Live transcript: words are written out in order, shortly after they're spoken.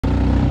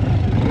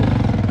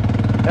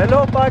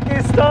Hello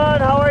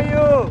Pakistan, how are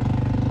you?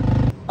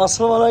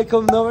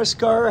 Assalamualaikum,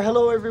 namaskar.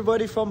 Hello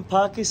everybody from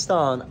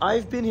Pakistan.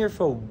 I've been here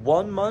for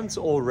 1 month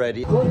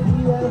already. I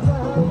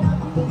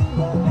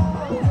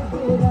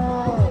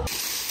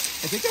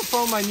think I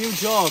found my new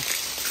job.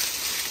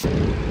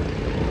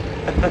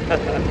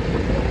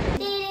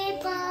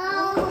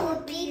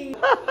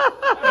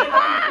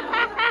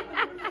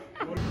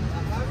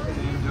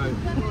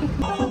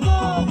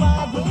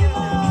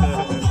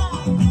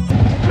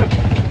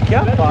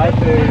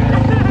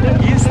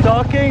 He's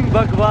talking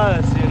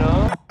bakwas, you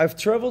know. I've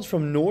traveled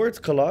from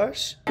north,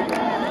 Kalash,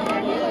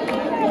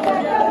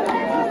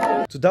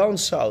 to down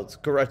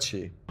south,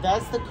 Karachi.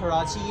 That's the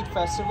Karachi Eid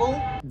Festival.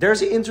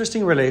 There's an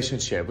interesting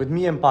relationship with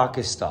me and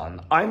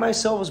Pakistan. I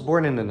myself was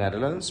born in the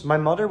Netherlands. My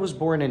mother was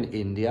born in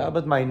India,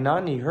 but my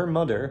nani, her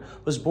mother,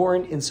 was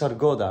born in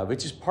Sargodha,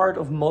 which is part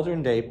of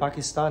modern-day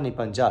Pakistani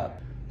Punjab.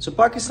 So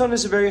Pakistan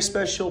is a very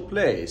special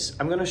place.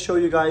 I'm gonna show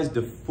you guys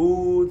the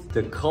food,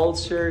 the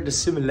culture, the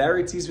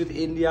similarities with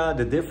India,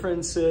 the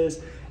differences,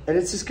 and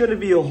it's just gonna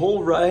be a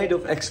whole ride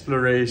of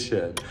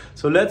exploration.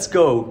 So let's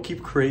go,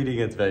 keep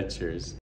creating adventures.